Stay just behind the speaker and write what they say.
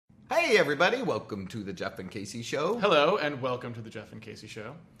Hey everybody, welcome to the Jeff and Casey Show. Hello, and welcome to the Jeff and Casey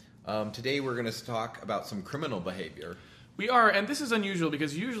Show. Today we're going to talk about some criminal behavior. We are, and this is unusual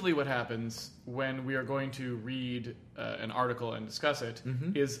because usually what happens when we are going to read an article and discuss it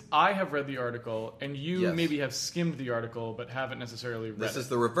is I have read the article and you maybe have skimmed the article but haven't necessarily read it. This is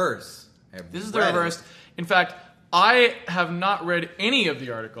the reverse. This is the reverse. In fact, I have not read any of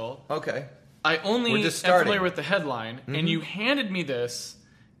the article. Okay. I only am familiar with the headline, and you handed me this,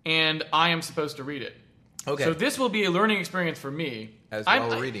 and I am supposed to read it. Okay. So this will be a learning experience for me. As while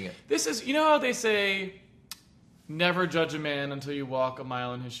we're reading it. This is, you know how they say, never judge a man until you walk a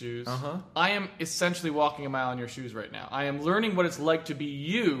mile in his shoes? I am essentially walking a mile in your shoes right now. I am learning what it's like to be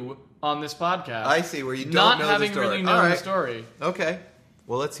you on this podcast. I see, where you don't not know having the story. really known the story. Okay.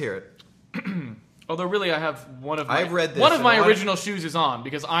 Well, let's hear it. Although really I have one of my... I've read this one of my original shoes is on,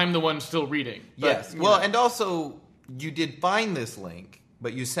 because I'm the one still reading. But, yes. Well, and also, you did find this link,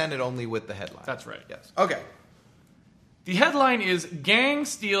 but you sent it only with the headline. That's right. Yes. Okay. The headline is, Gang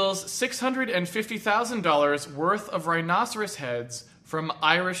Steals $650,000 worth of rhinoceros heads from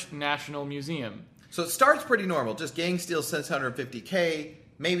Irish National Museum. So it starts pretty normal. Just gang steals $650K,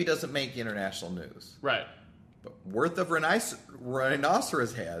 maybe doesn't make international news. Right. But worth of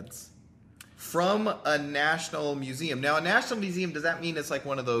rhinoceros heads from a national museum. Now, a national museum, does that mean it's like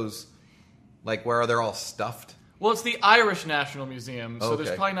one of those, like where they're all stuffed? Well, it's the Irish National Museum, so there's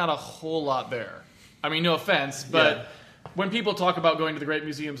probably not a whole lot there. I mean, no offense, but when people talk about going to the great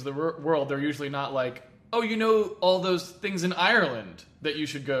museums of the world, they're usually not like, oh, you know all those things in Ireland that you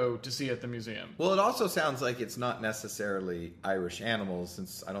should go to see at the museum. Well, it also sounds like it's not necessarily Irish animals,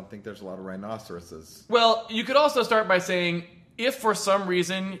 since I don't think there's a lot of rhinoceroses. Well, you could also start by saying, if for some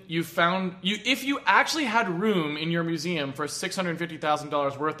reason if you actually had room in your museum for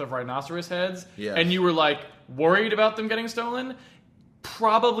 $650,000 worth of rhinoceros heads, and you were like worried about them getting stolen,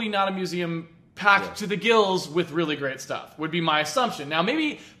 probably not a museum packed to the gills with really great stuff, would be my assumption. Now,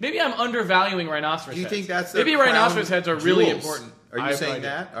 maybe I'm undervaluing rhinoceros heads. Do you think that's maybe rhinoceros heads are really important? Are you saying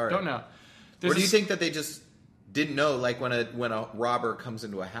that? All right. Don't know. Or do you think that they just didn't know, like when a robber comes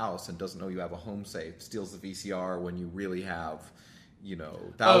into a house and doesn't know you have a home safe, steals the VCR when you really have, you know,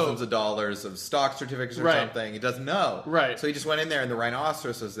 thousands of dollars of stock certificates or something. He doesn't know. Right. So he just went in there and the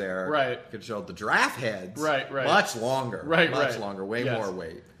rhinoceros was there. Right. Could show the giraffe heads. Right. Much longer. Much longer. Way more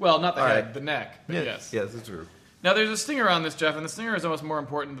weight. Well, not the head, the neck. But yes. Yes, that's true. Now, there's a stinger on this, Jeff, and the stinger is almost more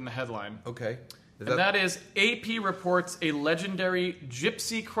important than the headline. Okay. That is, AP reports a legendary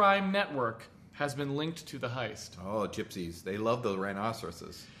gypsy crime network has been linked to the heist. Oh, gypsies. They love those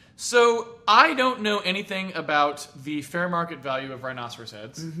rhinoceroses. So, I don't know anything about the fair market value of rhinoceros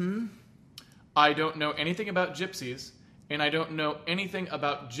heads. I don't know anything about gypsies, and I don't know anything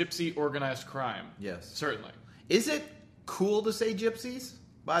about gypsy organized crime. Yes. Certainly. Is it cool to say gypsies,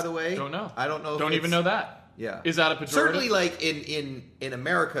 by the way? Don't know. I don't know. Don't even know that. Yeah. Is that a pejorative? Certainly, like, in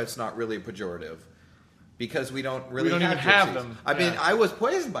America, it's not really a pejorative. Because we don't really have them. I mean, I was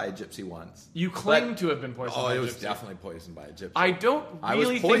poisoned by a gypsy once. You claim to have been poisoned by a gypsy. Oh, it was definitely poisoned by a gypsy. I don't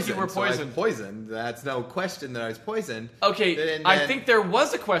really think you were poisoned. So I was poisoned. That's no question that I was poisoned. Okay, I think there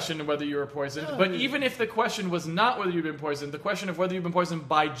was a question of whether you were poisoned, but even if the question was not whether you've been poisoned, the question of whether you've been poisoned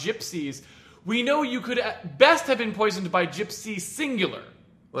by gypsies, we know you could at best have been poisoned by gypsy singular.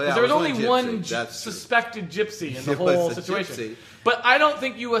 Because there was only one suspected gypsy in the whole situation. Gypsy. But I don't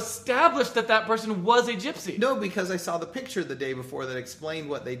think you established that person was a gypsy. No, because I saw the picture the day before that explained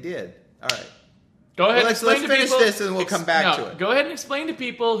what they did. All right. Go ahead and explain to people. Let's finish this and we'll come back to it. Go ahead and explain to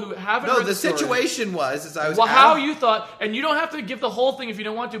people who haven't read the story. No, the situation was I was how you thought, and you don't have to give the whole thing if you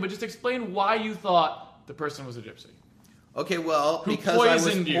don't want to, but just explain why you thought the person was a gypsy. Okay, well, because I was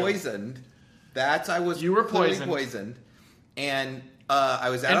poisoned. You were poisoned. And I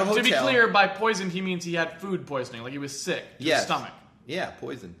was at a hotel. To be clear, by poisoned, he means he had food poisoning. Like he was sick to his stomach. Yeah,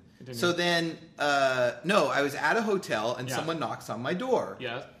 poisoned. Continue. So then, I was at a hotel and someone knocks on my door.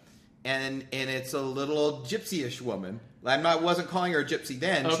 Yes. And it's a little old gypsy-ish woman. I wasn't calling her a gypsy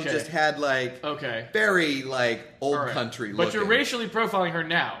then. Okay. She just had very old country looking. But you're racially profiling her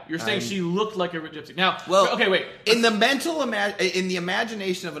now. You're saying she looked like a gypsy. Now, wait. In the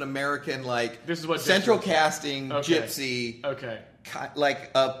imagination of an American this is what central casting gypsy. Okay.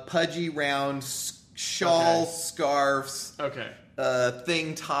 Like a pudgy round shawl, scarves. Okay.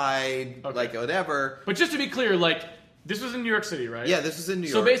 Thing tied, like whatever. But just to be clear, this was in New York City, right? Yeah, this was in New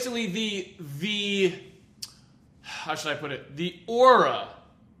York. So basically, the how should I put it? The aura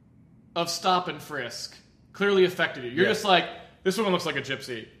of stop and frisk clearly affected you. You're just like, this woman looks like a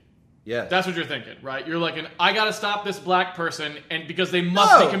gypsy. Yes. That's what you're thinking, right? You're like, I got to stop this black person, and because they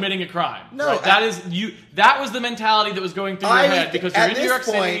must be committing a crime. No, right? That is you. That was the mentality that was going through your head because you're in New York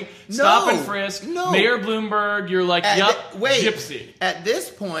City, stop and frisk. Mayor Bloomberg, you're like, gypsy. At this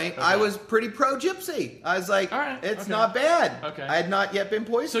point, I was pretty pro gypsy. I was like, it's not bad. Okay. I had not yet been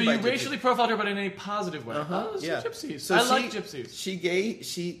poisoned. So you by racially profiled her, but in a positive way. Gypsies. So I like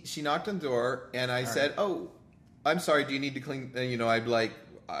gypsies. She knocked on the door, and I said, "Oh, I'm sorry. Do you need to clean?" I'd be like.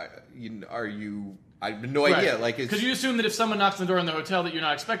 Are you? I have no idea. Like, because you assume that if someone knocks on the door in the hotel that you're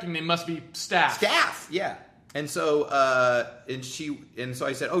not expecting, they must be staff. Staff, yeah. And so, so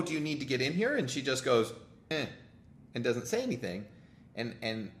I said, "Oh, do you need to get in here?" And she just goes, and doesn't say anything,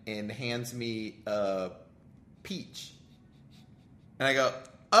 and hands me a peach. And I go,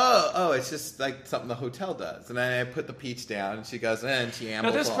 oh, it's just like something the hotel does. And I put the peach down, and she goes, and she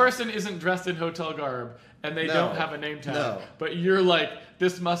ambles. Now, this person isn't dressed in hotel garb, and they don't have a name tag. But you're like,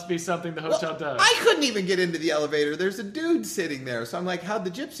 this must be something the hotel does. I couldn't even get into the elevator. There's a dude sitting there. So I'm like, how'd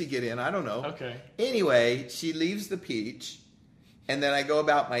the gypsy get in? I don't know. Okay. Anyway, she leaves the peach, and then I go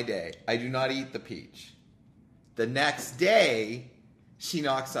about my day. I do not eat the peach. The next day, she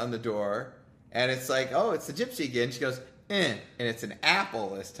knocks on the door, and it's like, oh, it's the gypsy again. She goes, and it's an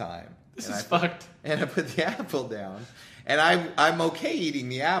apple this time. This is fucked. And I put the apple down. And I'm okay eating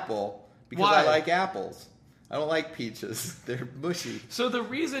the apple because Why? I like apples. I don't like peaches. They're mushy. So the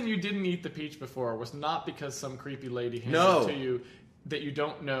reason you didn't eat the peach before was not because some creepy lady handed it to you that you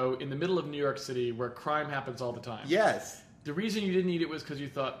don't know in the middle of New York City where crime happens all the time. Yes. The reason you didn't eat it was because you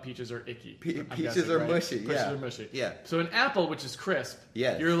thought peaches are icky. Peaches are mushy. Peaches are mushy. Yeah. So an apple, which is crisp,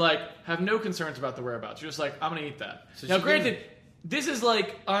 you're like, have no concerns about the whereabouts. You're just like, I'm going to eat that. So now, granted, this is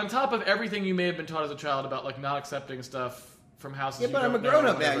like on top of everything you may have been taught as a child about like not accepting stuff from houses. Yeah, but I'm a grown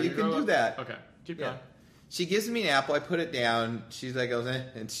up now. You can do that. Okay, keep going. She gives me an apple. I put it down. She's like,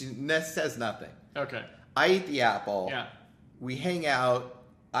 and she says nothing. Okay. I eat the apple. Yeah. We hang out.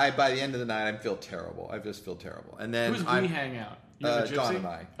 By the end of the night, I feel terrible. I just feel terrible. And then we hang out? You and the gypsy? Dawn and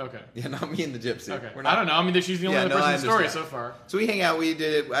I. Okay. Yeah, not me and the gypsy. Okay. I don't know. I mean, she's the only other person in the story so far. So we hang out. We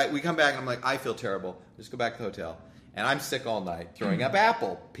did it. We come back, and I'm like, I feel terrible. Just go back to the hotel. And I'm sick all night, throwing up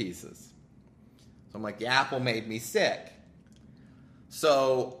apple pieces. So I'm like, the apple made me sick.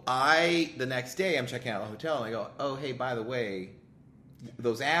 So the next day, I'm checking out the hotel, and I go, oh, hey, by the way,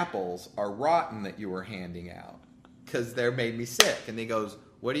 those apples are rotten that you were handing out because they made me sick. And he goes,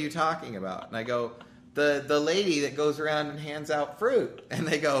 what are you talking about? And I go, the lady that goes around and hands out fruit. And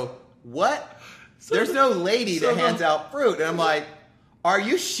they go, what? There's no lady that hands out fruit. And I'm like, are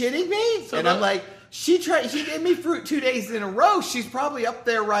you shitting me? I'm like, she gave me fruit 2 days in a row. She's probably up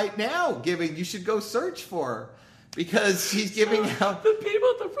there right now giving. You should go search for her. Because she's giving out... The people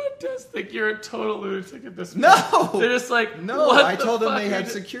at the front desk think you're a total lunatic at this point. No! They're just like, no, I told them they had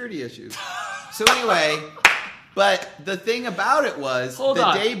security issues. So anyway, but the thing about it was,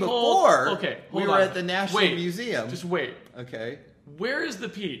 day before, we were at the National Museum. Just wait. Okay. Where is the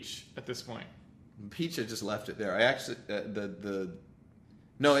peach at this point? Peach had just left it there. I actually...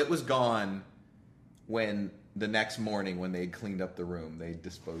 No, it was gone when... The next morning, when they cleaned up the room, they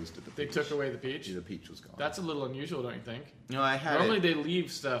disposed of the peach. They took away the peach? Yeah, the peach was gone. That's a little unusual, don't you think? No, I had Normally they leave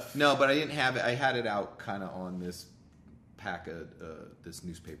stuff. No, but I didn't have it. I had it out kind of on this pack of this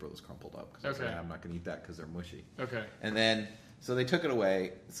newspaper that was crumpled up. Cause I was like, I'm not going to eat that because they're mushy. Okay. And then, so they took it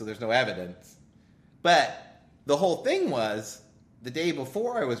away, so there's no evidence. But the whole thing was, the day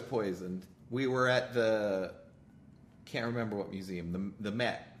before I was poisoned, we were at can't remember what museum, the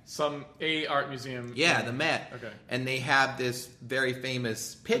Met. Some art museum. Yeah, the Met. Okay. And they have this very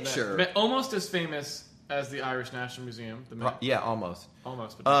famous picture. Almost as famous as the Irish National Museum. The Met. Yeah, almost.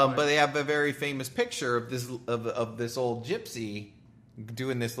 Almost. But they have a very famous picture of this old gypsy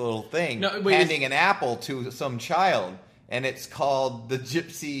doing this little thing, handing an apple to some child. And it's called the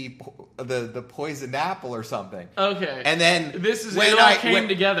gypsy, the poisoned apple or something. Okay. And then it all came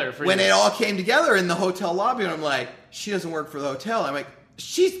together for you. When it all came together in the hotel lobby, and I'm like, she doesn't work for the hotel. I'm like,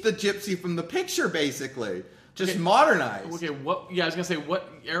 she's the gypsy from the picture, basically. Just modernized. Okay, I was going to say,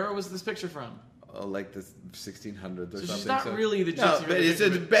 what era was this picture from? Oh, like the 1600s or something. She's not really the gypsy. No, but it's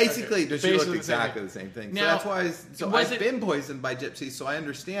basically, she looked exactly the same thing. Now, so that's why, I've been poisoned by gypsies, so I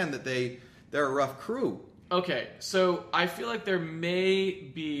understand that they're a rough crew. Okay, so I feel like there may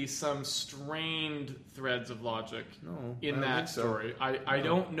be some strained threads of logic in that story. I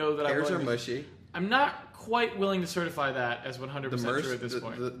don't know that Pears are mushy. I'm not quite willing to certify that as 100% true at this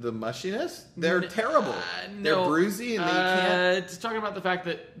point. The mushiness? They're terrible. They're bruisey and they can't... Just talking about the fact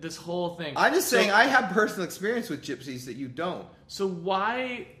that this whole thing... I'm just saying I have personal experience with gypsies that you don't. So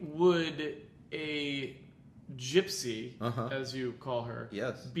why would a gypsy, as you call her,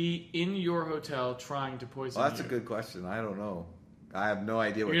 be in your hotel trying to poison you? That's a good question. I don't know. I have no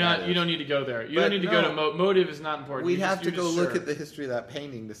idea what You don't need to go there. You don't need to go to motive is not important. We'd have to go look at the history of that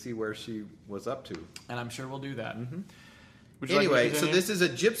painting to see where she was up to. And I'm sure we'll do that. Anyway, so this is a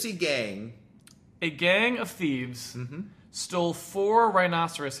gypsy gang. A gang of thieves stole 4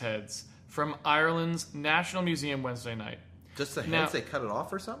 rhinoceros heads from Ireland's National Museum Wednesday night. Just the heads? They cut it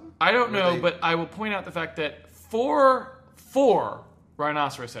off or something? I don't know, but I will point out the fact that four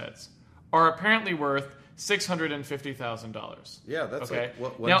rhinoceros heads are apparently worth $650,000. Yeah, that's okay.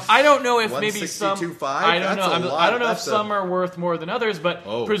 Like now I don't know if maybe some. I don't know. I don't know if some are worth more than others, but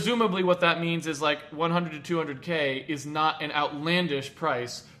presumably what that means is like 100 to 200K is not an outlandish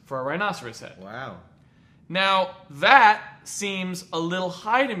price for a rhinoceros head. Wow. Now that seems a little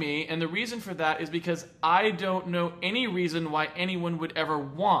high to me, and the reason for that is because I don't know any reason why anyone would ever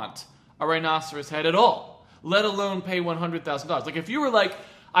want a rhinoceros head at all, let alone pay $100,000. Like if you were like,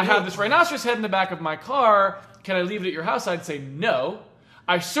 I have this rhinoceros head in the back of my car, can I leave it at your house? I'd say no.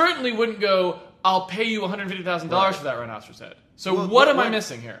 I certainly wouldn't go, I'll pay you $150,000 for that rhinoceros head. So what am I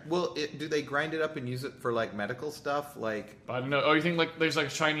missing here? Well, do they grind it up and use it for like medical stuff? Like I don't know. Oh, you think like there's like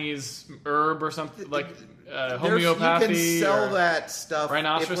a Chinese herb or something like homeopathy? You can sell that stuff.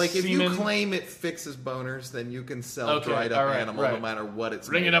 Rhinoceros if you claim it fixes boners, then you can sell dried up animal no matter what it's.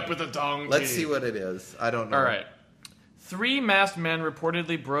 Bring it up with a dong. Let's see what it is. I don't know. All right. 3 masked men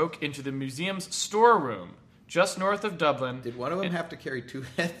reportedly broke into the museum's storeroom just north of Dublin. Did one of them have to carry 2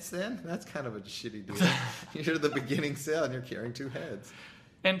 heads then? That's kind of a shitty deal. You're at the beginning sale and you're carrying 2 heads.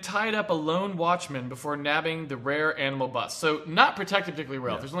 And tied up a lone watchman before nabbing the rare animal bust. So not protected particularly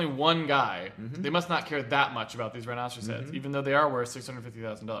well. There's only one guy. They must not care that much about these rhinoceros heads, even though they are worth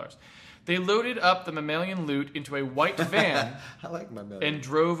 $650,000. They loaded up the mammalian loot into a white van I like mammalian. And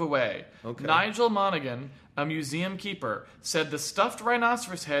drove away. Okay. Nigel Monaghan, a museum keeper, said the stuffed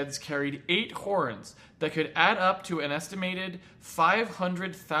rhinoceros heads carried 8 horns that could add up to an estimated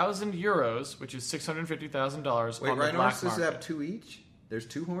 500,000 euros, which is $650,000 on the black market. Rhinoceroses have 2 each? There's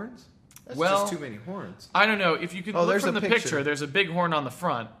 2 horns? That's just too many horns. I don't know. If you could look from the picture, there's a big horn on the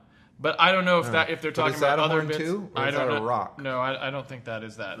front. But I don't know if they're talking about other bits. Too? Or is that a rock? No, I don't think that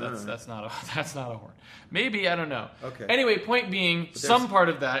is that. That's not a horn. Maybe, I don't know. Okay. Anyway, point being, some part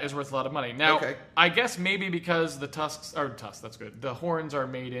of that is worth a lot of money. Now, I guess maybe because the tusks, that's good. The horns are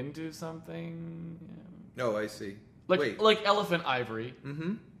made into something. Oh, I see. Like elephant ivory.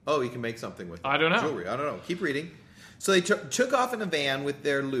 Mm-hmm. Oh, you can make something with it. I don't know. Jewelry. I don't know. Keep reading. So they took off in a van with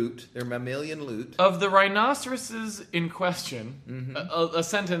their loot, their mammalian loot. Of the rhinoceroses in question, a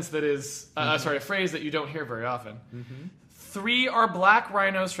sentence that is, a phrase that you don't hear very often. 3 are black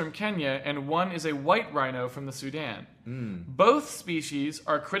rhinos from Kenya, and 1 is a white rhino from the Sudan. Both species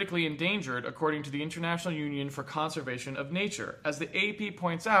are critically endangered, according to the International Union for Conservation of Nature. As the AP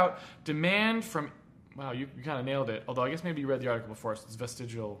points out, demand from... Wow, you kind of nailed it. Although I guess maybe you read the article before, so it's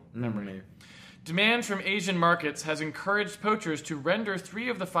vestigial memory. Demand from Asian markets has encouraged poachers to render 3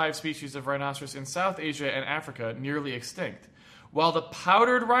 of the 5 species of rhinoceros in South Asia and Africa nearly extinct. While the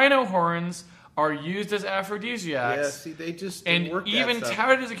powdered rhino horns are used as aphrodisiacs, they just and even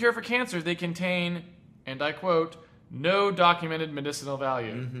touted as a cure for cancer, they contain, and I quote, no documented medicinal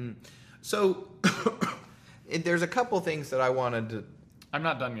value. So, there's a couple things that I wanted to... I'm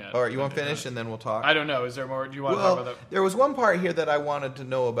not done yet. All right, you want to finish and then we'll talk? I don't know. Is there more? Do you want to talk about that? There was one part here that I wanted to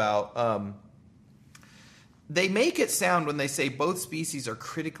know about. They make it sound when they say both species are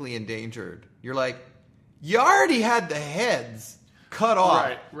critically endangered. You're like, you already had the heads cut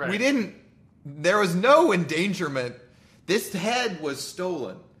off. Right. We didn't. There was no endangerment. This head was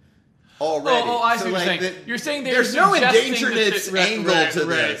stolen already. Oh, I see what you're saying. You're saying there's no endangered angle to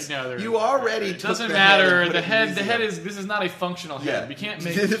this. No, you already took doesn't the matter. Head The head is. This is not a functional head. We can't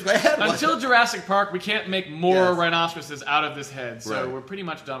make until Jurassic Park. We can't make more rhinoceroses out of this head. So we're pretty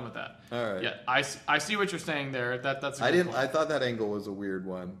much done with that. All right. Yeah, I see what you're saying there. That's. A good point. I thought that angle was a weird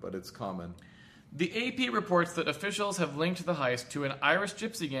one, but it's common. The AP reports that officials have linked the heist to an Irish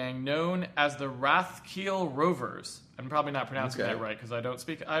gypsy gang known as the Rathkeil Rovers. I'm probably not pronouncing that right because I don't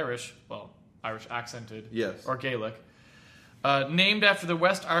speak Irish. Well, Irish accented. Yes. Or Gaelic. Named after the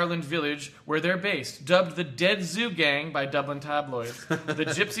West Ireland village where they're based. Dubbed the Dead Zoo Gang by Dublin tabloids, the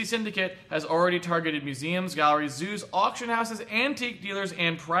Gypsy Syndicate has already targeted museums, galleries, zoos, auction houses, antique dealers,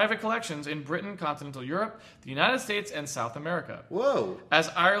 and private collections in Britain, continental Europe, the United States, and South America. Whoa. As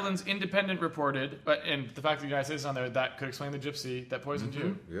Ireland's Independent reported, and the fact that the United States is on there, that could explain the gypsy that poisoned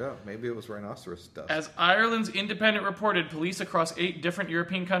you. Yeah, maybe it was rhinoceros stuff. As Ireland's Independent reported, police across 8 different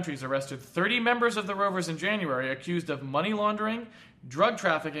European countries arrested 30 members of the Rovers in January accused of money laundering laundering, drug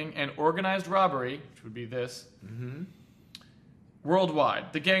trafficking, and organized robbery, which would be this,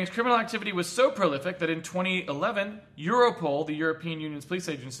 worldwide. The gang's criminal activity was so prolific that in 2011, Europol, the European Union's police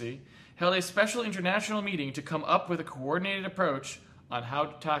agency, held a special international meeting to come up with a coordinated approach on how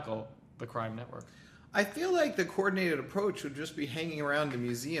to tackle the crime network. I feel like the coordinated approach would just be hanging around the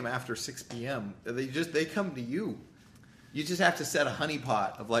museum after 6 p.m. They come to you. You just have to set a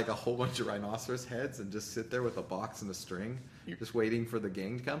honeypot of like a whole bunch of rhinoceros heads and just sit there with a box and a string, just waiting for the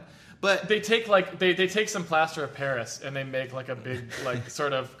gang to come. But they take like they take some plaster of Paris and they make like a big like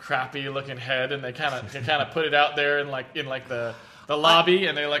sort of crappy looking head, and they kind of put it out there in the lobby,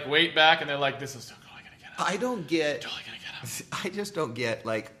 and they like wait back and they're like, this is totally gonna get us. I don't get. Totally gonna get us. I just don't get,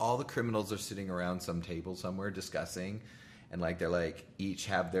 like, all the criminals are sitting around some table somewhere discussing, and like they're like each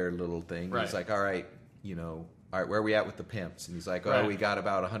have their little thing. Right. It's like, all right, where are we at with the pimps? And he's like, we got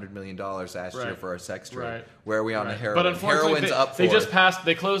about $100 million last year for our sex trade. Right. Where are we on the heroin? But unfortunately, Heroin's up for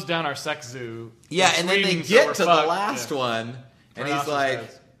they closed down our sex zoo. Yeah, and then they get to the last one, and he's like,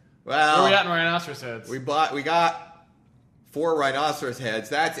 heads. well, where are we at in rhinoceros heads? We got 4 rhinoceros heads.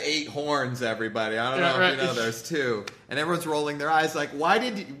 That's 8 horns, everybody. I don't know if you know there's 2. And everyone's rolling their eyes like, why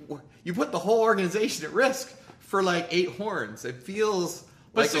did you put the whole organization at risk for like 8 horns? It feels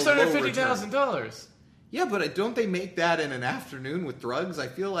like $650,000. Yeah, but don't they make that in an afternoon with drugs? I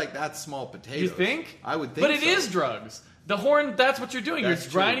feel like that's small potatoes. You think? I would think But it is drugs. The horn, that's what you're doing. That's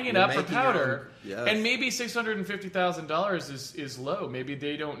you're grinding it up for powder. Yes. And maybe $650,000 is low. Maybe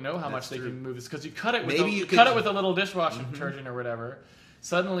they don't know how much they can move this. Because you cut it with it with a little dishwasher detergent or whatever.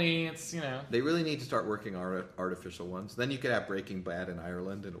 Suddenly, it's, They really need to start working on artificial ones. Then you could have Breaking Bad in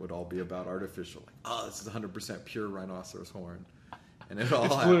Ireland, and it would all be about artificial. Like, this is 100% pure rhinoceros horn. And it all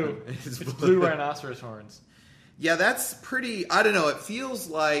blue. It's blue rhinoceros horns. Yeah, that's pretty. I don't know. It feels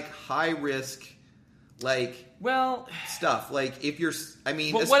like high risk, stuff. Like if you're,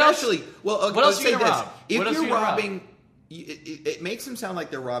 especially. What else are you gonna rob? If you're robbing, it makes them sound like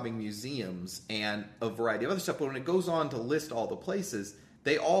they're robbing museums and a variety of other stuff. But when it goes on to list all the places,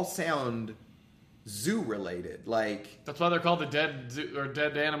 they all sound zoo related. Like that's why they're called the dead zoo, or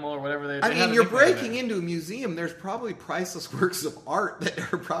dead animal or whatever they. You're breaking into a museum. There's probably priceless works of art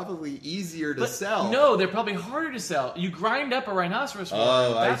that are probably easier to sell. No, they're probably harder to sell. You grind up a rhinoceros horn.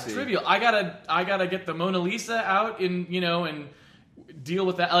 Oh, that's I see. Trivial. I gotta get the Mona Lisa out and deal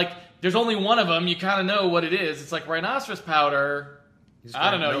with that. Like there's only one of them. You kind of know what it is. It's like rhinoceros powder. I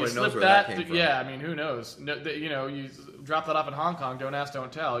don't know. You slip that. Who knows? No, you drop that off in Hong Kong. Don't ask,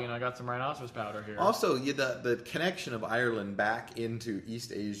 don't tell. I got some rhinoceros powder here. Also, the connection of Ireland back into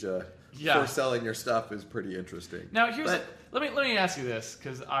East Asia for selling your stuff is pretty interesting. Now, let me ask you this,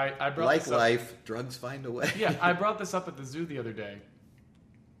 because I brought this up. Life, drugs find a way. Yeah, I brought this up at the zoo the other day,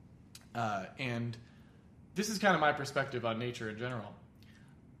 and this is kind of my perspective on nature in general.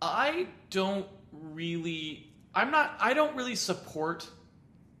 I don't really support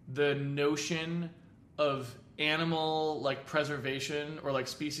the notion of animal preservation or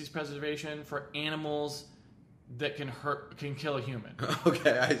species preservation for animals that can kill a human.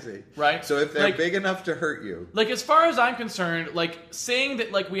 Okay, I see. Right? So if they're big enough to hurt you. As far as I'm concerned, saying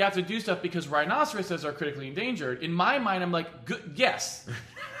that we have to do stuff because rhinoceroses are critically endangered, in my mind I'm like, good, yes.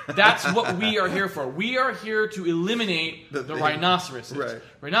 That's what we are here for. We are here to eliminate the rhinoceroses. Right.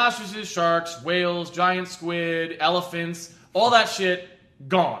 Rhinoceroses, sharks, whales, giant squid, elephants, all that shit,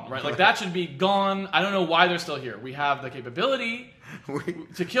 gone. Right? That should be gone. I don't know why they're still here. We have the capability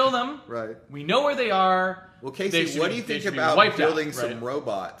to kill them. Right. We know where they are. Well, Casey, what do you think about building some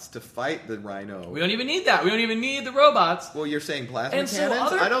robots to fight the rhino? We don't even need that. We don't even need the robots. Well, you're saying plasma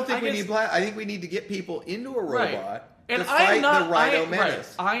cannons? I don't think we need I think we need to get people into a robot. And to fight the rhino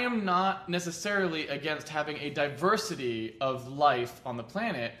menace. I am not necessarily against having a diversity of life on the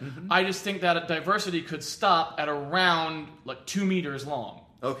planet. Mm-hmm. I just think that a diversity could stop at around 2 meters long.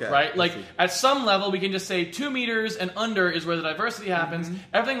 Okay. Right? At some level, we can just say 2 meters and under is where the diversity happens. Mm-hmm.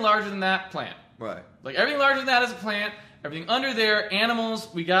 Everything larger than that, plant. Right. Everything larger than that is a plant. Everything under there, animals,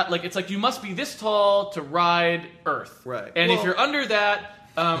 we got, it's you must be this tall to ride Earth. Right. And if you're under that,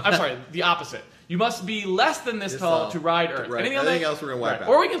 I'm sorry, the opposite. You must be less than this tall to ride Earth. Right. Anything else we're going to wipe out.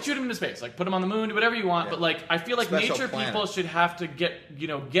 Or we can shoot them into space. Put them on the moon, do whatever you want. Yeah. But I feel like Special nature planet. people should have to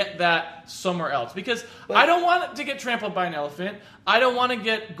get that somewhere else. Because I don't want to get trampled by an elephant. I don't want to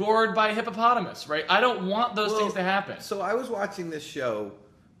get gored by a hippopotamus, right? I don't want those things to happen. So I was watching this show.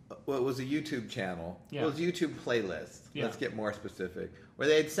 Well, it was a YouTube channel. Yeah. It was a YouTube playlist. Yeah. Let's get more specific. Where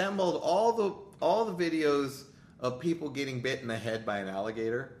they assembled all the videos of people getting bit in the head by an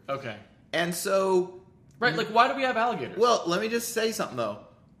alligator. Okay. And so... Right, why do we have alligators? Well, let me just say something, though.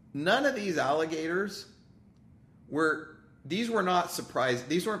 None of these alligators were these were not surprised.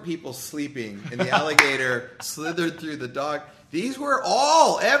 These weren't people sleeping and the alligator slithered through the dog. These were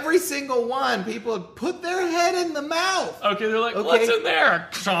every single one. People had put their head in the mouth. Okay, they're like, what's in there?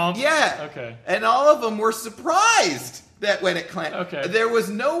 Chomp. Yeah. Okay. And all of them were surprised that when it clamped. Okay. There was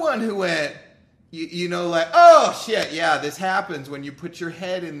no one who went, like, oh, shit, yeah, this happens when you put your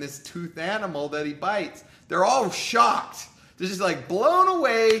head in this toothed animal that he bites. They're all shocked. They're just, like, blown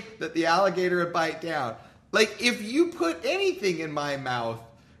away that the alligator would bite down. Like, if you put anything in my mouth,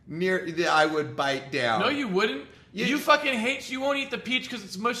 I would bite down. No, you wouldn't. You fucking hate. You won't eat the peach because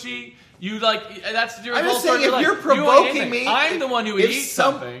it's mushy. You that's your. I'm whole just saying, if you're you provoking me, I'm the one who would eat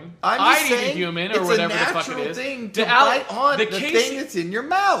something. I'd eat a human or whatever the fuck it is. It's a natural thing to bite on the thing that's in your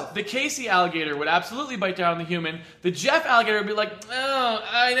mouth. The Casey alligator would absolutely bite down the human. The Jeff alligator would be like, oh,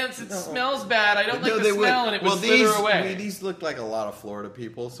 it smells bad. I don't like the smell, and it would slither away. These look like a lot of Florida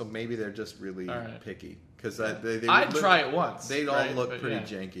people, so maybe they're just really picky. Because I'd try it once. They'd all look pretty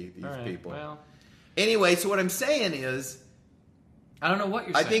janky. These people. Well. Anyway, so what I'm saying is, I don't know what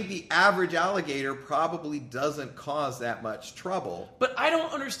you're saying. I think the average alligator probably doesn't cause that much trouble. But I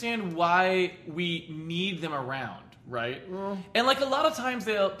don't understand why we need them around, right? And like a lot of times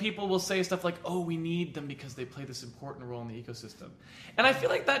people will say stuff like, oh, we need them because they play this important role in the ecosystem. And I feel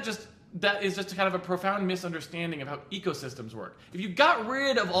like that is just kind of a profound misunderstanding of how ecosystems work. If you got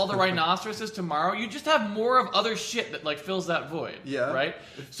rid of all the rhinoceroses tomorrow, you just have more of other shit that like fills that void. Yeah. Right?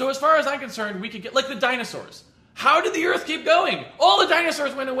 So as far as I'm concerned, we could get like the dinosaurs. How did the Earth keep going? All the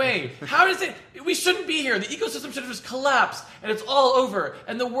dinosaurs went away. How does it? We shouldn't be here. The ecosystem should have just collapsed, and it's all over,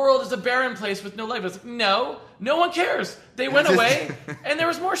 and the world is a barren place with no life. It's like, no one cares. They went away, and there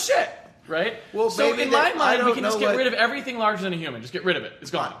was more shit. Right? Well, so in my mind, we can just get rid of everything larger than a human. Just get rid of it.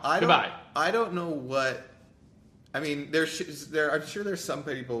 It's gone. Goodbye. I don't know what... I mean, I'm sure there's some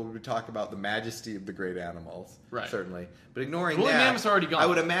people who talk about the majesty of the great animals. Right. Certainly. But ignoring Woolly that... mammoth's already gone. I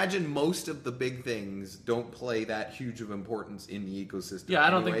would imagine most of the big things don't play that huge of importance in the ecosystem. Yeah, I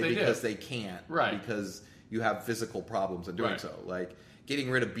don't think they do. Because they can't. Right. Because you have physical problems in doing so. Like, getting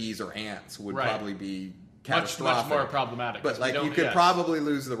rid of bees or ants would probably be... Much more problematic. But like you could probably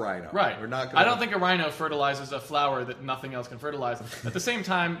lose the rhino. Right. We're not. I don't think a rhino fertilizes a flower that nothing else can fertilize. At the same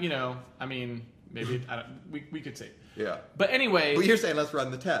time, I mean, maybe we could see. Yeah. But anyway, you're saying let's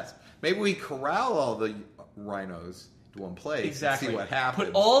run the test. Maybe we corral all the rhinos to one place. Exactly. And see what happens.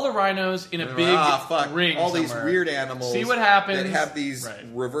 Put all the rhinos in a big ring. All somewhere. These weird animals. See what happens. That have these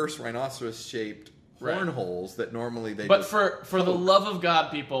reverse rhinoceros shaped horn holes that normally they. But for the love of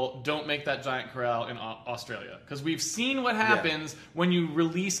God, people, don't make that giant corral in Australia, because we've seen what happens when you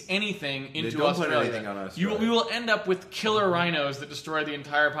release anything into Australia. Put anything on Australia. We will end up with killer rhinos that destroy the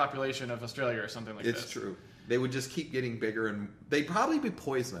entire population of Australia or something like this. It's true. They would just keep getting bigger, and they'd probably be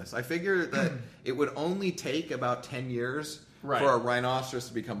poisonous. I figure that it would only take about 10 years for a rhinoceros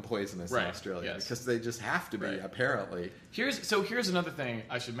to become poisonous in Australia, because they just have to be, apparently. Here's another thing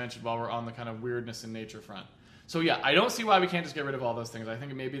I should mention while we're on the kind of weirdness in nature front. So yeah, I don't see why we can't just get rid of all those things. I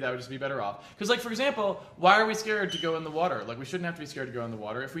think maybe that would just be better off. Because like, for example, why are we scared to go in the water? Like, we shouldn't have to be scared to go in the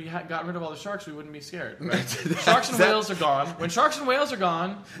water. If we had gotten rid of all the sharks, we wouldn't be scared. Right? Sharks and whales are gone. When sharks and whales are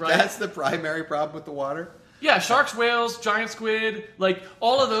gone, right? That's the primary problem with the water? Yeah, sharks, whales, giant squid, like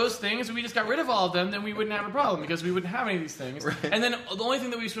all of those things, if we just got rid of all of them, then we wouldn't have a problem, because we wouldn't have any of these things. Right. And then the only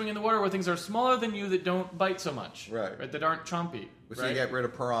thing that we swing in the water were things that are smaller than you that don't bite so much. Right? That aren't chompy. So you get rid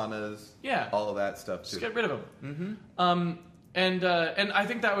of piranhas. Yeah. All of that stuff, too. Just get rid of them. Mm-hmm. And I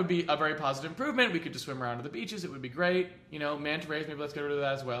think that would be a very positive improvement. We could just swim around to the beaches. It would be great. Manta rays, maybe let's get rid of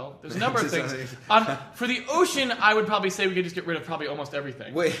that as well. There's a number of things. For the ocean, I would probably say we could just get rid of probably almost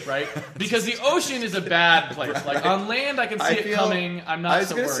everything. Right? Because the ocean is a bad place. Right. Like, on land, I can see it coming. I'm not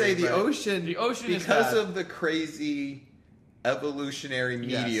so worried. I was going to say, the ocean is because bad. of the crazy evolutionary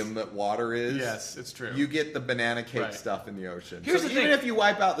medium that water is. Yes, it's true. You get the banana cake stuff in the ocean. Here's the even thing. if you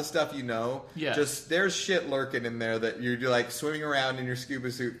wipe out the stuff just there's shit lurking in there that you're like swimming around in your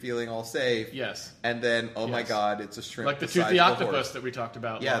scuba suit feeling all safe. Yes. And then, my God, it's a shrimp. Like the toothy octopus that we talked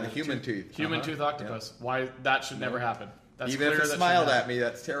about. Yeah, the human tooth. Human tooth octopus. Yeah. Why that should never happen. That's even if it smiled at me,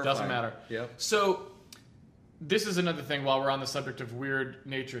 that's terrifying. Doesn't matter. Yep. So this is another thing while we're on the subject of weird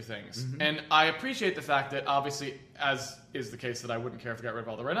nature things. Mm-hmm. And I appreciate the fact that, obviously, as is the case that I wouldn't care if I got rid of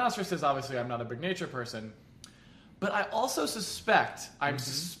all the rhinoceroses, obviously I'm not a big nature person. But I also suspect, I'm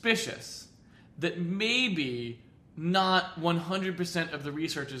suspicious, that maybe not 100% of the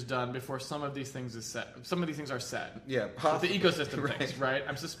research is done before some of these things is said. Some of these things are said. Yeah, the ecosystem things, right?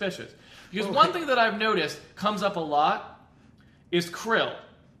 I'm suspicious. Because one thing that I've noticed comes up a lot is krill.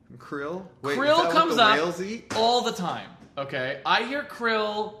 Krill? Wait, krill comes up whales eat? all the time. Okay, I hear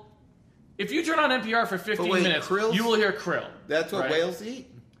krill If you turn on NPR for 15 minutes, you will hear krill. That's what whales eat?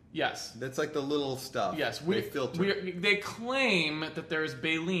 Yes. That's like the little stuff. Yes. They claim that there's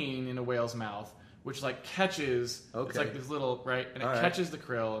baleen in a whale's mouth, which like catches, it's like this little, right? And it catches the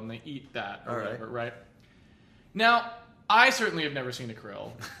krill and they eat that or whatever, right? Now, I certainly have never seen a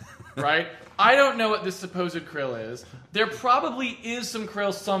krill, right? I don't know what this supposed krill is. There probably is some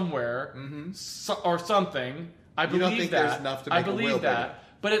krill somewhere or something. I believe you don't think that. There's enough to make a whale that. bigger.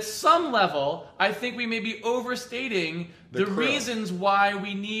 But at some level, I think we may be overstating the reasons why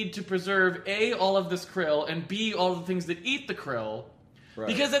we need to preserve A, all of this krill, and B, all of the things that eat the krill. Right.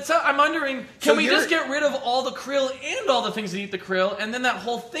 Because I'm wondering, can we just get rid of all the krill and all the things that eat the krill, and then that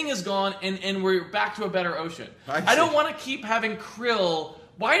whole thing is gone, and we're back to a better ocean? I don't want to keep having krill.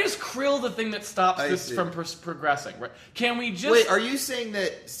 Why is krill the thing that stops this from progressing? Right? Can we just... Wait, are you saying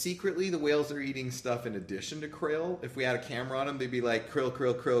that secretly the whales are eating stuff in addition to krill? If we had a camera on them, they'd be like krill,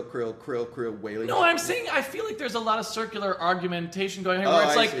 whaling? No, I'm saying I feel like there's a lot of circular argumentation going on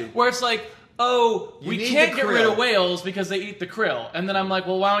where it's like, oh, we can't get rid of whales because they eat the krill. And then I'm like,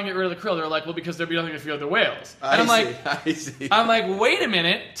 well, why don't we get rid of the krill? They're like, well, because there'd be nothing to feed the whales. And I'm like, wait a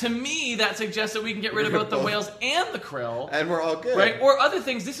minute. To me, that suggests that we can get rid of both the whales and the krill. And we're all good. Right? Or other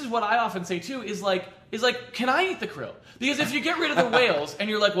things. This is what I often say, too, is like, can I eat the krill? Because if you get rid of the whales,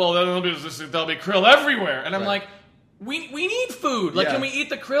 and you're like, well, there'll be krill everywhere. And I'm like, we need food. Like, can we eat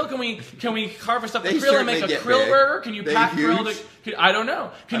the krill? Can we harvest up the krill and make a krill burger? Can you pack krill? I don't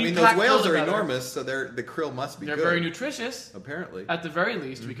know. Those whales are enormous, so the krill must be good. They're very nutritious. Apparently. At the very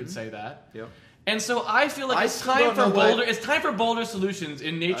least, we could say that. Yep. And so I feel like it's time for bolder solutions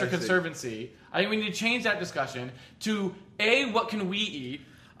in Nature Conservancy. I think we need to change that discussion to A, what can we eat?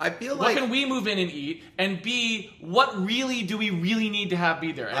 I feel what can we move in and eat? And B, what really do we really need to have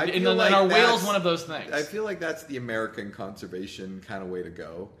be there? And are whales one of those things? I feel like that's the American conservation kind of way to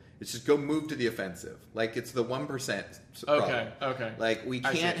go. It's just go move to the offensive. Like, it's the 1% problem. Okay. Like, we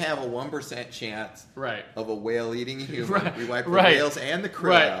can't have a 1% chance of a whale eating a human. Right. We wipe the whales and the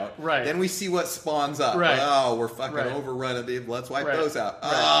krill out. Right. Then we see what spawns up. Right. Oh, we're fucking overrunning. Let's wipe those out.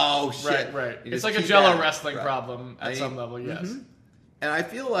 Oh, shit. Right. It's like a Jello wrestling problem at some level, yes. Mm-hmm. And I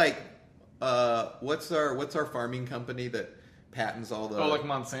feel like, what's our farming company that patents all the... Oh, like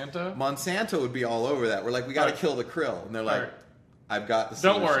Monsanto? Monsanto would be all over that. We're like, we got to kill the krill. And they're like... I've got the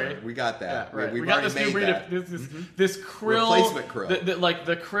solution. Don't worry. We got that. Yeah, We've we got already this new breed that. Of this krill. Replacement krill. Like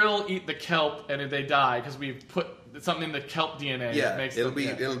the krill eat the kelp and they die because we put something in the kelp DNA. Yeah, that makes it'll be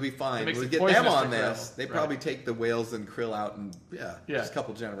fine. We'll get them on this. They probably take the whales and krill out in just a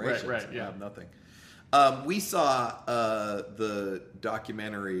couple generations. Right. Yeah, have nothing. We saw the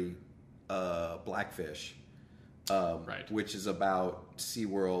documentary Blackfish, which is about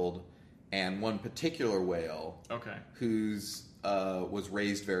SeaWorld and one particular whale, who's was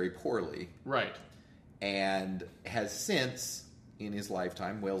raised very poorly, and has since, in his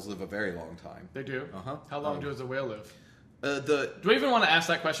lifetime, whales live a very long time. They do. How long does a whale live? Do I even want to ask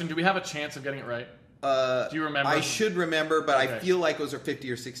that question? Do we have a chance of getting it right? Do you remember? I should remember, but I feel like those are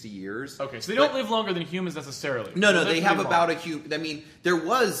 50 or 60 years. Okay, so they don't live longer than humans necessarily. No, they have about a human... I mean, there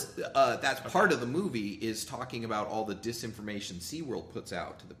was... that's part of the movie, is talking about all the disinformation SeaWorld puts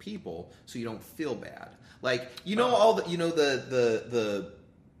out to the people, so you don't feel bad. Like, all the... the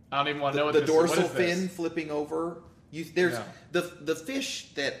I don't even want to know what this is. The dorsal fin flipping over... There's the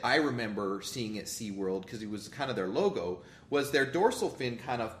fish that I remember seeing at SeaWorld, because it was kind of their logo, was their dorsal fin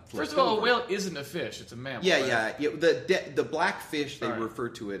kind of flipped First of all, over. a whale isn't a fish; it's a mammal. Yeah. The black fish, they refer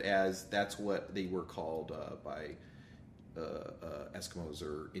to it as, that's what they were called by Eskimos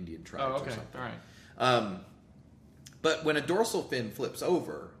or Indian tribes or something. All right. But when a dorsal fin flips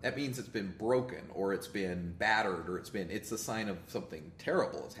over, that means it's been broken, or it's been battered, or it's a sign of something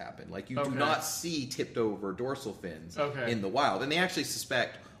terrible has happened. Like, you do not see tipped over dorsal fins in the wild. And they actually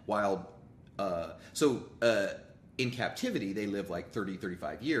suspect wild... in captivity, they live like 30,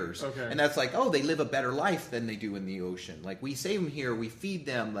 35 years. And that's like, they live a better life than they do in the ocean. Like, we save them here, we feed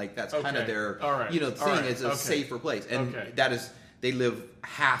them, like, that's kind of their thing. It's a safer place. And that is... They live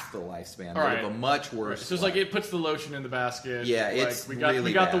half the lifespan. They live a much worse. So it's like it puts the lotion in the basket. Yeah, it's we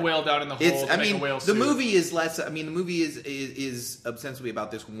got the whale down in the hole. The movie is less. I mean, the movie is ostensibly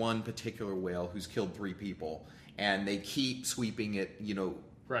about this one particular whale who's killed 3 people, and they keep sweeping it.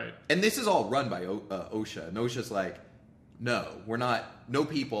 Right. And this is all run by OSHA, and OSHA's like, no, we're not. No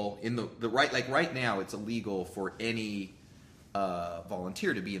people in the right. Like right now, it's illegal for any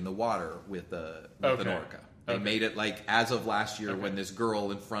volunteer to be in the water with an orca. They made it like as of last year when this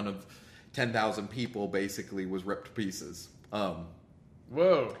girl in front of 10,000 people basically was ripped to pieces.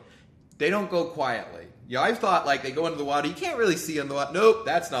 Whoa. They don't go quietly. Yeah, I've thought like they go into the water, you can't really see in the water. Nope,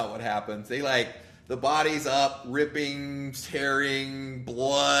 that's not what happens. They like the body's up, ripping, tearing,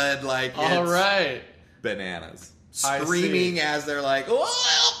 blood, like all right, bananas, screaming as they're like, "Oh,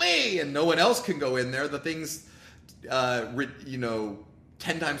 help me!" And no one else can go in there. The thing's, 10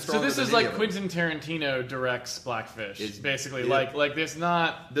 times stronger. So this is like Quentin Tarantino directs Blackfish. It's basically like there's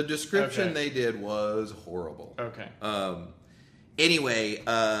not the description they did was horrible. Okay. Anyway,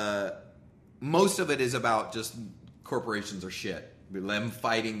 most of it is about just corporations are shit. Them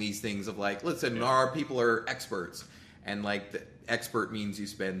fighting these things of like, listen, our people are experts, and like the expert means you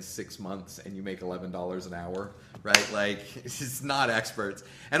spend 6 months and you make $11 an hour, right? Like it's not experts.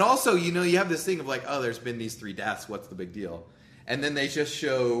 And also, you have this thing of like, oh, there's been these 3 deaths. What's the big deal? And then they just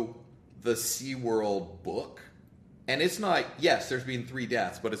show the SeaWorld book. And it's not, yes, there's been 3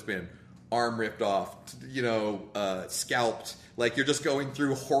 deaths, but it's been arm ripped off, scalped. Like you're just going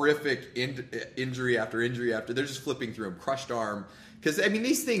through horrific injury after injury after. They're just flipping through them. Crushed arm. Because, I mean,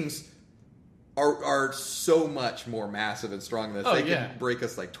 these things are so much more massive and strong than this. They can break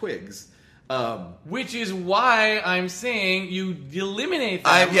us like twigs. Which is why I'm saying you eliminate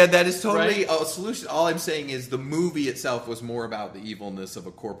them. That is totally a solution. All I'm saying is the movie itself was more about the evilness of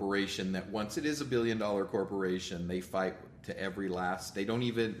a corporation that once it is $1 billion corporation, they fight to every last.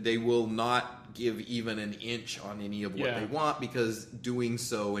 They will not give even an inch on any of what they want because doing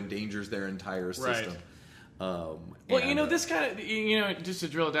so endangers their entire system. Well, this kind of, just to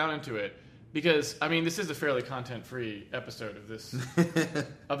drill down into it, because, I mean, this is a fairly content-free episode of this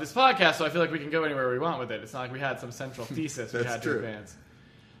podcast, so I feel like we can go anywhere we want with it. It's not like we had some central thesis we had to advance.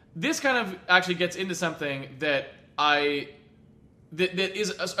 This kind of actually gets into something that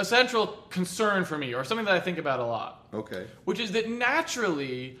is a central concern for me, or something that I think about a lot. Okay. Which is that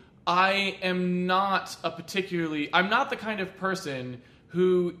naturally, I'm not the kind of person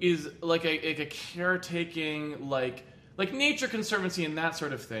who is like a caretaking, like Nature Conservancy and that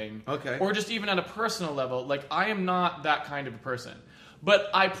sort of thing. Okay. Or just even at a personal level. Like, I am not that kind of a person. But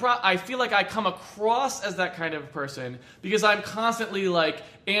I feel like I come across as that kind of person because I'm constantly, like,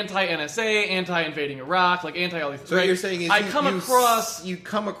 anti-NSA, anti-invading Iraq, like, anti-all these... So what you're saying is you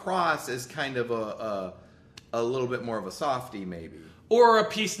come across as kind of a little bit more of a softie, maybe. Or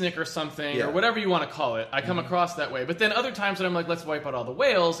a peacenik or something, or whatever you want to call it. I come across that way. But then other times when I'm like, let's wipe out all the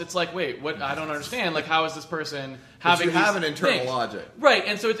whales, it's like, wait, what? I don't understand. Like, how is this person having But you have an internal things? Logic. Right,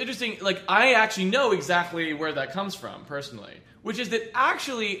 and so it's interesting. Like, I actually know exactly where that comes from, personally. Which is that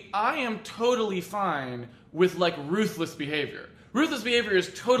actually I am totally fine with, like, ruthless behavior. Ruthless behavior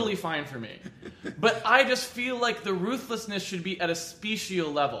is totally fine for me. But I just feel like the ruthlessness should be at a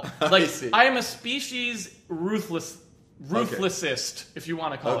special level. Like, I am a species ruthlessist, if you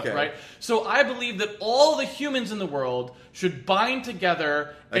want to call it, right? So I believe that all the humans in the world should bind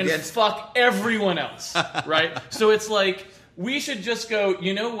together and fuck everyone else, right? So it's like, we should just go,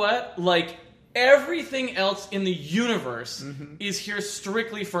 you know what? Like, everything else in the universe is here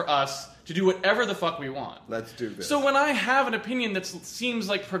strictly for us to do whatever the fuck we want. Let's do this. So when I have an opinion that seems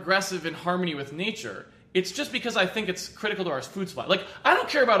like progressive in harmony with nature, it's just because I think it's critical to our food supply. Like, I don't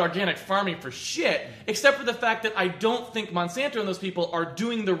care about organic farming for shit, except for the fact that I don't think Monsanto and those people are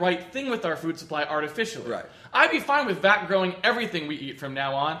doing the right thing with our food supply artificially. Right. I'd be fine with vat growing everything we eat from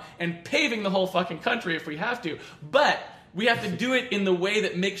now on and paving the whole fucking country if we have to. But we have to do it in the way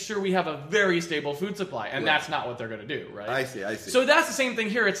that makes sure we have a very stable food supply, and that's not what they're going to do, right? I see. So that's the same thing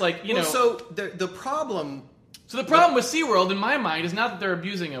here. It's like, So the problem... So the problem with SeaWorld, in my mind, is not that they're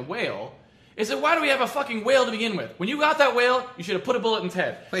abusing a whale. Is that why do we have a fucking whale to begin with? When you got that whale, you should have put a bullet in its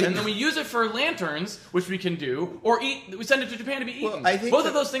head. And then we use it for lanterns, which we can do, or we send it to Japan to be eaten. Both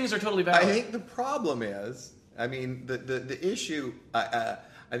of those things are totally valid. I think the problem is, I mean, the issue...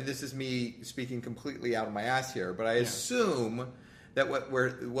 I mean, this is me speaking completely out of my ass here, but I assume that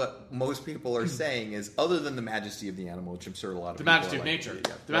what most people are saying is, other than the majesty of the animal, which I'm sure a lot of people majesty of nature.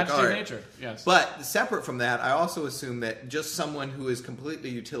 The majesty of nature, yes. But separate from that, I also assume that just someone who is completely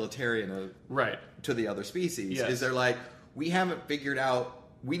utilitarian to the other species is they're like, we haven't figured out,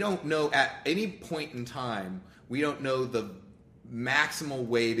 we don't know at any point in time, we don't know the maximal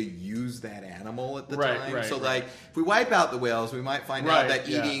way to use that animal at the time. So like, if we wipe out the whales, we might find out that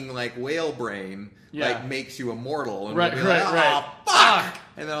eating like whale brain like makes you immortal. And we'll be like, oh, fuck!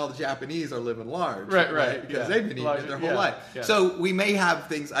 And then all the Japanese are living large. Right. Because they've been eating it their whole life. Yeah. So we may have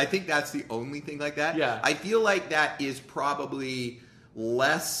things, I think that's the only thing like that. Yeah. I feel like that is probably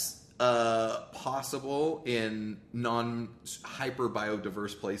less possible in non-hyper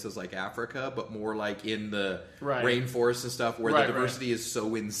biodiverse places like Africa, but more like in the rainforest and stuff where the diversity is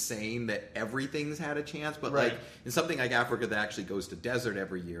so insane that everything's had a chance. But like in something like Africa that actually goes to desert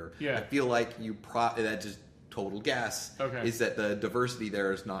every year, I feel like that just total guess is that the diversity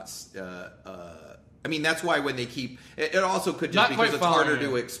there is not. I mean, that's why when they keep... It also could just because it's harder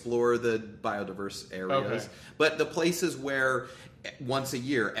to explore the biodiverse areas. But the places where once a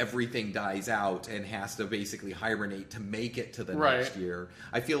year everything dies out and has to basically hibernate to make it to the next year,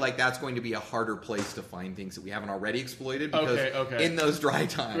 I feel like that's going to be a harder place to find things that we haven't already exploited because in those dry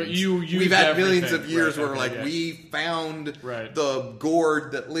times, we've had millions of years where we found the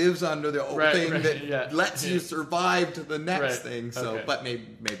gourd that lives under the thing that lets you survive to the next thing. So, but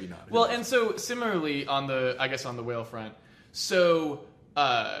maybe not. Well, and so similarly on the whale front, so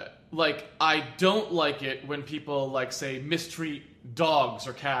I don't like it when people say mistreat dogs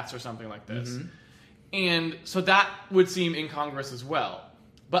or cats or something like this. And so that would seem incongruous as well.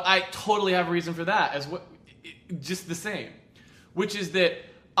 But I totally have a reason for that just the same, which is that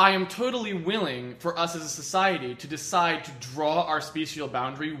I am totally willing for us as a society to decide to draw our special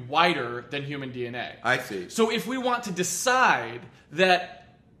boundary wider than human DNA. I see. So if we want to decide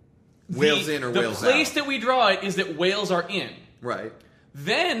that whales in or whales out, the place that we draw it is that whales are in. Right.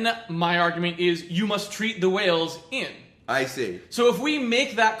 Then my argument is you must treat the whales in. I see. So if we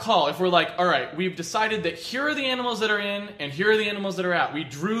make that call, if we're like, all right, we've decided that here are the animals that are in and here are the animals that are out. We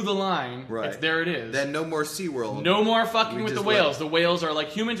drew the line. Right. There it is. Then no more SeaWorld. No more fucking with the whales. The whales are like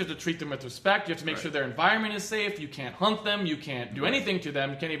humans. You have to treat them with respect. You have to make sure their environment is safe. You can't hunt them. You can't do anything to them.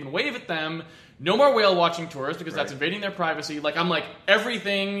 You can't even wave at them. No more whale watching tours because that's invading their privacy.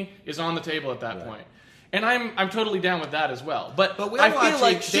 Everything is on the table at that point. And I'm totally down with that as well. But whale I feel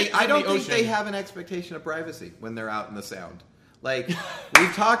watching, I don't think they have an expectation of privacy when they're out in the Sound.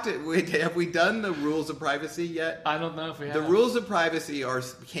 We've talked. Have we done the rules of privacy yet? I don't know if we have. The rules of privacy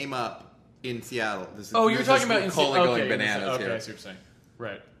came up in Seattle. You're talking about in Seattle. Going bananas here. Okay, I see what you're saying.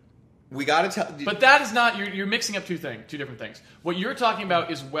 Right. We got to tell. But that is not. You're mixing up two different things. What you're talking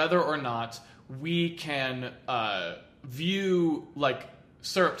about is whether or not we can view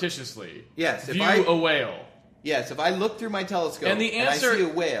surreptitiously. Yes. A whale. Yes, if I look through my telescope and I see a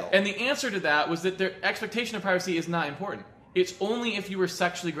whale. And the answer to that was that their expectation of privacy is not important. It's only if you were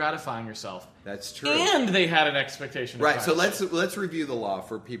sexually gratifying yourself. That's true. And they had an expectation of privacy. So let's review the law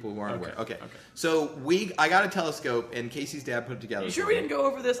for people who aren't aware. Okay. So I got a telescope, and Casey's dad put it together. You sure we didn't go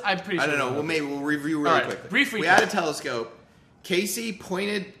over this? I'm pretty sure. I don't know. Well, maybe we'll review really quickly. Briefly. We had a telescope. Casey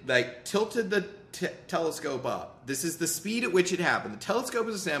tilted the telescope up. This is the speed at which it happened. The telescope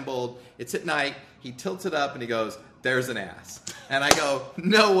is assembled. It's at night. He tilts it up, and he goes, "There's an ass." And I go,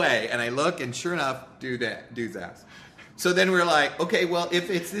 "No way." And I look, and sure enough, dude's ass. So then we're like, okay, well,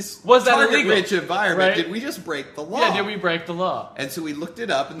 if it's this target-rich environment, did we just break the law? Yeah, did we break the law? And so we looked it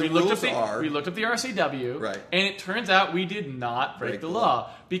up, and we looked up the RCW, and it turns out we did not break the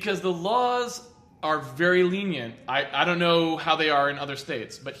law because the laws are very lenient. I don't know how they are in other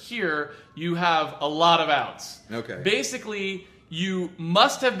states, but here you have a lot of outs. Okay. Basically, you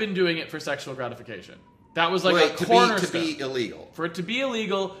must have been doing it for sexual gratification. That was a cornerstone. To be illegal. For it to be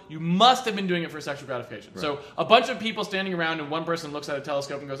illegal, you must have been doing it for sexual gratification. Right. So a bunch of people standing around and one person looks at a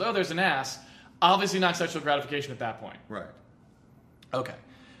telescope and goes, "Oh, there's an ass." Obviously not sexual gratification at that point. Right. Okay.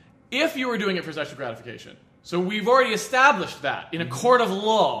 If you were doing it for sexual gratification, so we've already established that in a court of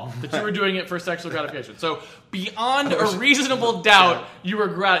law that you were doing it for sexual gratification. So beyond a reasonable doubt, you were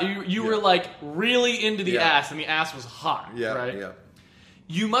were really into the ass, and the ass was hot. Yeah. Right. Yeah.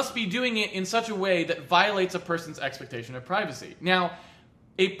 You must be doing it in such a way that violates a person's expectation of privacy. Now,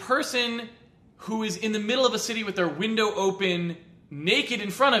 a person who is in the middle of a city with their window open, naked in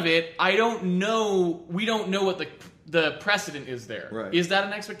front of it, we don't know what the precedent is there. Right. Is that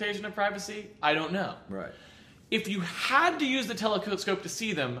an expectation of privacy? I don't know. Right. If you had to use the telescope to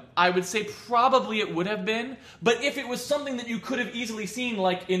see them, I would say probably it would have been. But if it was something that you could have easily seen,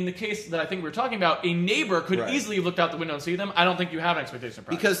 like in the case that I think we were talking about, a neighbor could easily have looked out the window and see them, I don't think you have an expectation of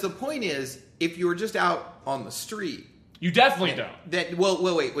privacy. Because the point is, if you were just out on the street... You definitely don't.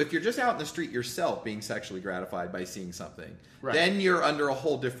 Wait. If you're just out in the street yourself being sexually gratified by seeing something, then you're under a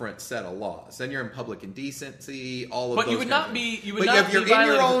whole different set of laws. Then you're in public indecency, all of those. But you would not be. You would but not if you're be in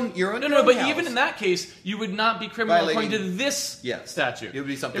your own. You're in your own but house, even in that case, you would not be criminal according to this statute. It would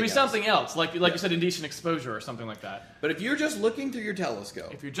be something. It would be something else, like you said, indecent exposure or something like that. But if you're just looking through your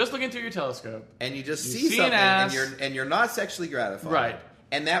telescope, and you just see something, and you're not sexually gratified,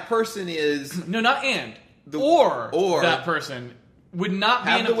 and that person is not or that person would not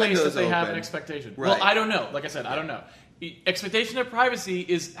be in a place that they have an expectation. Right. Well, I don't know. Like I said, I don't know. expectation of privacy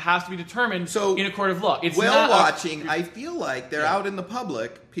has to be determined in a court of law. It's whale not watching. I feel like they're out in the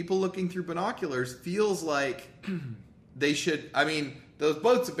public. People looking through binoculars feels like they should. I mean, those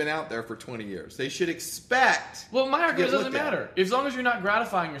boats have been out there for 20 years. They should expect. Well, my argument doesn't matter as long as you're not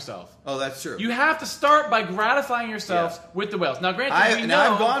gratifying yourself. Oh, that's true. You have to start by gratifying yourself with the whales. Now, granted,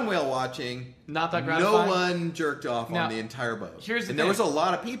 I've gone whale watching. Not that gratifying. No one jerked off on the entire boat. Here's the thing. There was a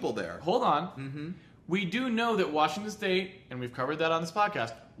lot of people there. Hold on. Mm-hmm. We do know that Washington State, and we've covered that on this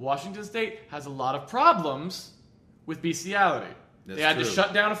podcast, Washington State has a lot a problems with bestiality. They had to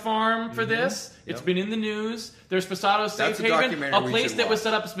shut down a farm for this. It's been in the news. There's Posado Safe Haven, a place that was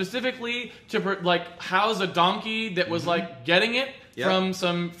set up specifically to house a donkey that was getting it from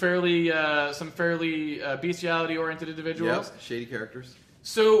some fairly bestiality-oriented individuals. Yep. Shady characters.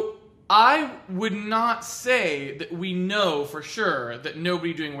 So I would not say that we know for sure that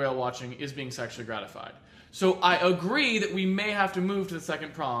nobody doing whale watching is being sexually gratified. So I agree that we may have to move to the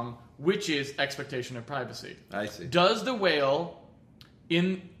second prong, which is expectation of privacy. I see. Does the whale,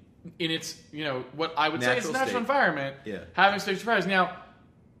 in its, what I would say is natural environment, have expectation of privacy? Now,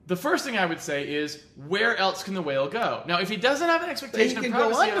 the first thing I would say is, where else can the whale go? Now, if he doesn't have an expectation of privacy,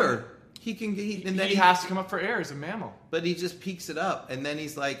 he can go under. He has to come up for air as a mammal. But he just peeks it up, and then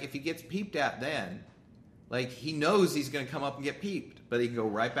he's like, if he gets peeped at, then he knows he's going to come up and get peeped, but he can go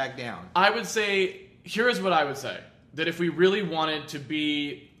right back down. I would say, here's what I would say: that if we really wanted to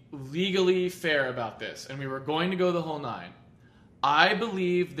be legally fair about this, and we were going to go the whole nine, I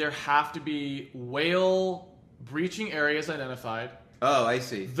believe there have to be whale breaching areas identified. Oh, I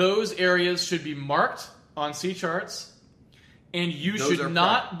see. Those areas should be marked on sea charts. And you should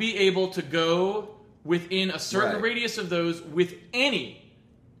not be able to go within a certain radius of those with any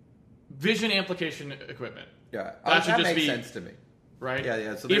vision amplification equipment. Yeah, that makes sense to me. Right?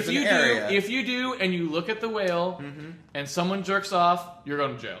 Yeah. So there's an area. If you do, and you look at the whale, and someone jerks off, you're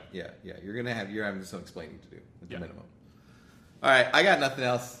going to jail. Yeah. You're having some explaining to do at the minimum. All right, I got nothing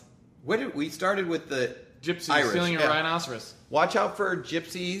else. We started with the gypsies stealing a rhinoceros. Watch out for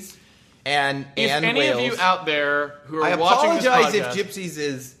gypsies. And any whales. of you out there who are watching this podcast, I apologize if gypsies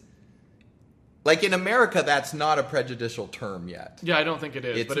is in America. That's not a prejudicial term yet. Yeah, I don't think it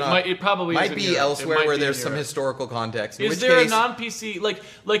is, it probably might be elsewhere where there's some historical context. Is there a non-PC like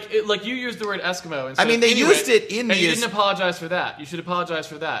you used the word Eskimo? I mean, they used it in and you didn't apologize for that. You should apologize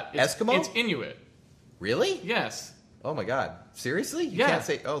for that. Eskimo? It's Inuit. Really? Yes. Oh my God! Seriously? You can't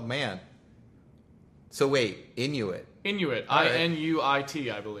say. Oh man. So wait, Inuit. Inuit, I-N-U-I-T,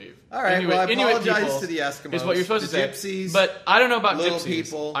 I believe. All right, Inuit, well, I apologize Inuit to the Eskimos. Is what you're supposed to say. Gypsies, but I don't know about little gypsies.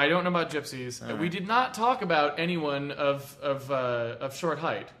 People. I don't know about gypsies. Right. We did not talk about anyone of short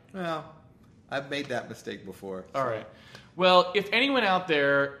height. Well, I've made that mistake before. All right. Well, if anyone out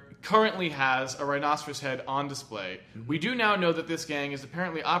there currently has a rhinoceros head on display, we do now know that this gang is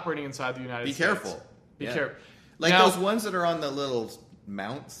apparently operating inside the United States. Be careful. Be careful. Now, those ones that are on the little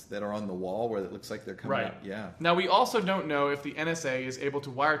mounts that are on the wall where it looks like they're coming out. Yeah. Now, we also don't know if the NSA is able to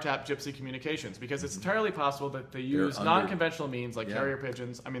wiretap gypsy communications, because it's entirely possible that they use non-conventional means like carrier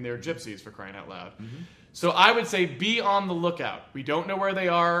pigeons. I mean, they're gypsies, for crying out loud. So I would say be on the lookout. We don't know where they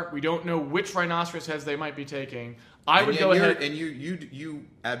are. We don't know which rhinoceros heads they might be taking. I would go ahead. And you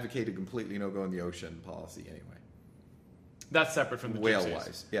advocate a completely no-go in the ocean policy anyway. That's separate from the gypsies.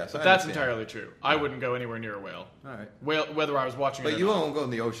 Whale-wise. Yes, but that's entirely true. I wouldn't go anywhere near a whale. All right. Whale, whether I was watching it or not. But you won't go in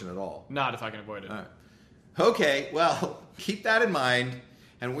the ocean at all. Not if I can avoid it. All right. Okay, well, keep that in mind,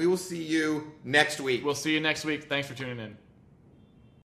 and we will see you next week. We'll see you next week. Thanks for tuning in.